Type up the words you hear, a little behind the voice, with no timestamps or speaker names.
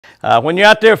When you're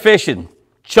out there fishing,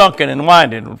 chunking and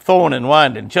winding, throwing and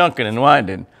winding, chunking and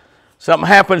winding, something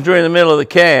happens during the middle of the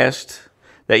cast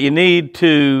that you need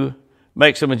to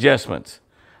make some adjustments.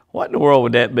 What in the world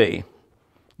would that be?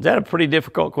 Is that a pretty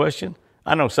difficult question?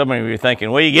 I know some of you are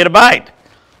thinking, well, you get a bite.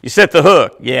 You set the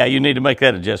hook. Yeah, you need to make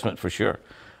that adjustment for sure.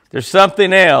 There's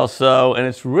something else, and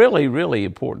it's really, really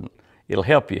important. It'll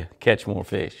help you catch more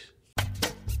fish.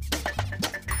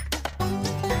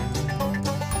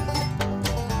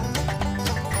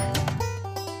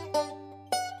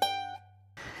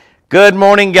 Good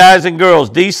morning, guys and girls.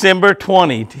 December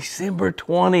 20,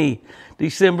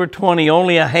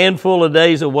 only a handful of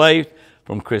days away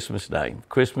from Christmas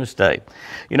Day.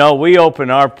 You know, we open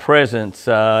our presents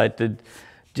at the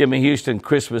Jimmy Houston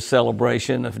Christmas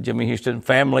celebration, Jimmy Houston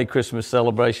family Christmas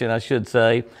celebration, I should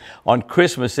say, on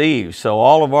Christmas Eve. So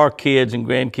all of our kids and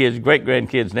grandkids,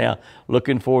 great-grandkids now,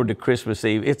 looking forward to Christmas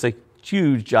Eve. It's a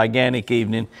huge, gigantic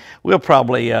evening. We'll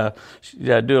probably do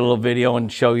a little video and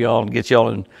show y'all and get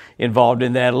y'all involved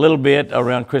in that a little bit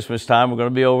around Christmas time. We're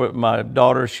going to be over at my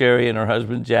daughter Sherry and her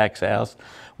husband Jack's house.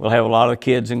 We'll have a lot of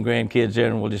kids and grandkids there,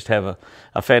 and we'll just have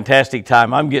a fantastic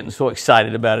time. I'm getting so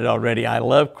excited about it already. I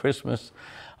love Christmas.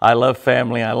 I love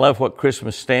family. I love what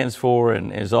Christmas stands for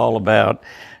and is all about.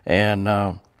 And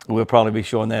we'll probably be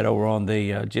showing that over on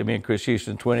the Jimmy and Chris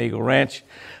Houston Twin Eagle Ranch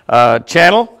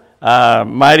channel.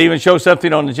 Might even show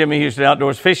something on the Jimmy Houston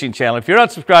Outdoors Fishing channel. If you're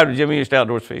not subscribed to Jimmy Houston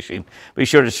Outdoors Fishing, be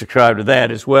sure to subscribe to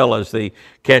that as well as the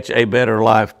Catch a Better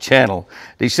Life channel.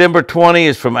 December 20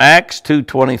 is from Acts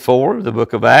 2:24, the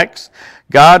book of Acts.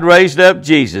 God raised up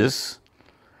Jesus,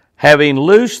 having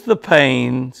loosed the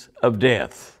pains of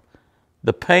death.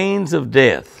 The pains of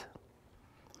death.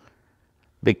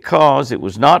 Because it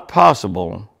was not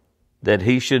possible that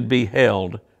he should be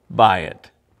held by it.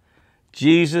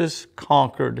 Jesus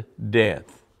conquered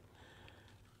death.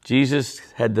 Jesus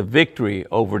had the victory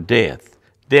over death.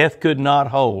 Death could not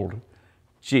hold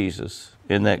Jesus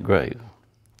in that grave.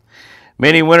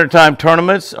 Many wintertime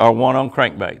tournaments are won on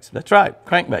crankbaits. That's right,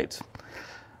 crankbaits.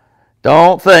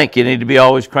 Don't think you need to be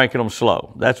always cranking them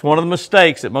slow. That's one of the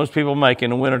mistakes that most people make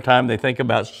in the wintertime. They think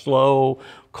about slow,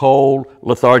 cold,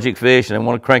 lethargic fish, and they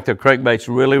want to crank their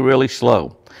crankbaits really, really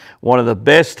slow. One of the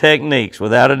best techniques,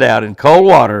 without a doubt, in cold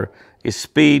water is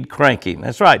speed cranking.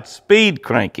 That's right, speed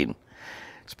cranking.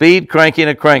 Speed cranking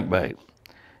a crankbait.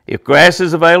 If grass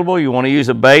is available, you want to use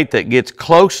a bait that gets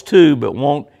close to but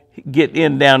won't get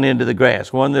down into the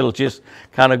grass. One that'll just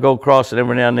kind of go across it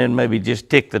every now and then, maybe just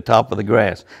tick the top of the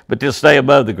grass, but they'll stay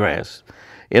above the grass.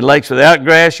 In lakes without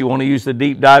grass, you want to use the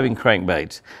deep diving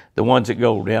crankbaits, the ones that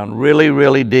go down really,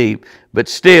 really deep, but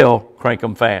still crank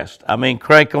them fast. I mean,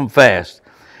 crank them fast.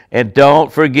 And don't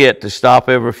forget to stop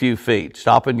every few feet.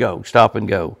 Stop and go, stop and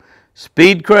go.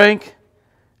 Speed crank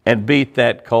and beat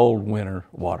that cold winter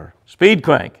water. Speed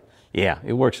crank. Yeah,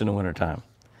 it works in the wintertime.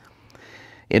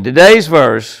 In today's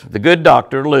verse, the good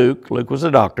doctor, Luke was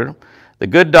a doctor, the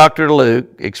good doctor Luke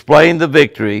explained the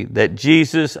victory that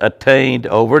Jesus attained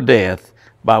over death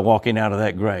by walking out of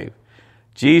that grave.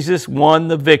 Jesus won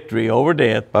the victory over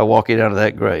death by walking out of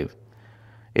that grave.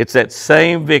 It's that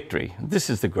same victory. This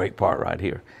is the great part right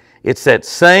here. It's that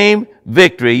same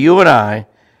victory you and I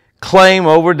claim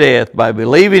over death by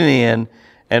believing in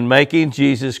and making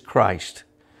Jesus Christ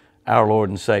our Lord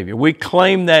and Savior. We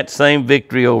claim that same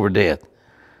victory over death.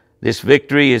 This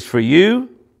victory is for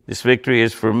you. This victory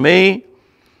is for me.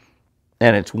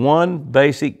 And it's one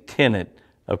basic tenet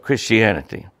of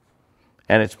Christianity.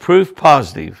 And it's proof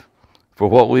positive for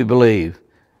what we believe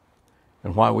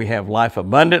and why we have life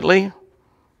abundantly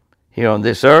here on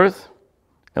this earth,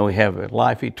 and we have a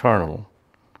life eternal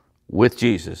with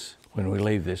Jesus when we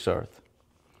leave this earth.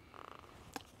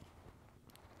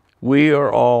 We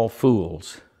are all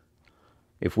fools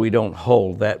if we don't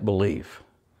hold that belief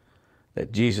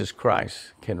that Jesus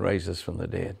Christ can raise us from the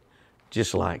dead,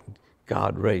 just like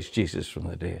God raised Jesus from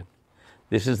the dead.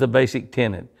 This is the basic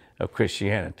tenet of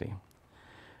Christianity.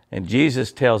 And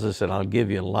Jesus tells us that I'll give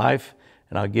you life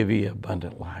and I'll give you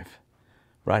abundant life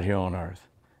right here on earth.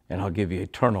 And I'll give you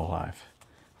eternal life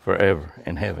forever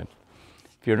in heaven.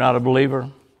 If you're not a believer,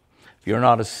 if you're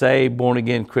not a saved,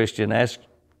 born-again Christian, ask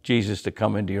Jesus to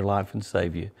come into your life and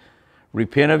save you.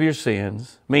 Repent of your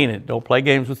sins. Mean it. Don't play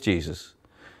games with Jesus.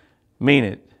 Mean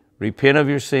it. Repent of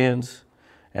your sins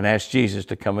and ask Jesus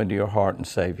to come into your heart and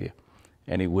save you.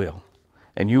 And He will.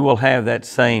 And you will have that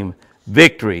same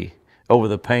victory over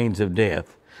the pains of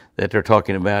death that they're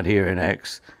talking about here in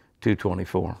Acts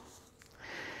 2:24.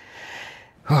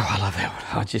 Oh, I love that one.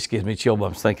 Oh, it just gives me chill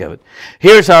bumps. Think of it.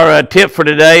 Here's our tip for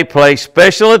today. Pay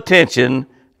special attention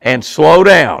and slow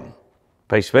down.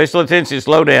 Pay special attention and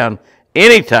slow down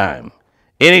anytime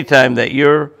anytime that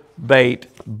your bait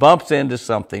bumps into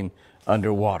something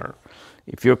underwater.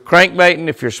 If you're crankbaiting,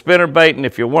 if you're spinnerbaiting,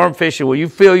 if you're worm fishing, well, you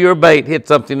feel your bait hit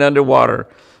something underwater,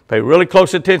 pay really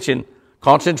close attention,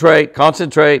 concentrate,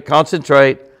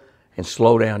 and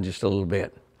slow down just a little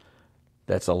bit.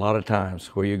 That's a lot of times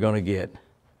where you're going to get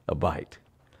a bite.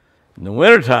 In the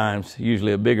winter times,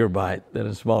 usually a bigger bite than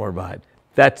a smaller bite.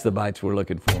 That's the bites we're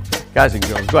looking for. Guys and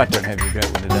girls, go out there and have your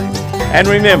great one today. And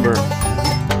remember,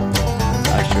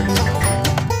 I sure do.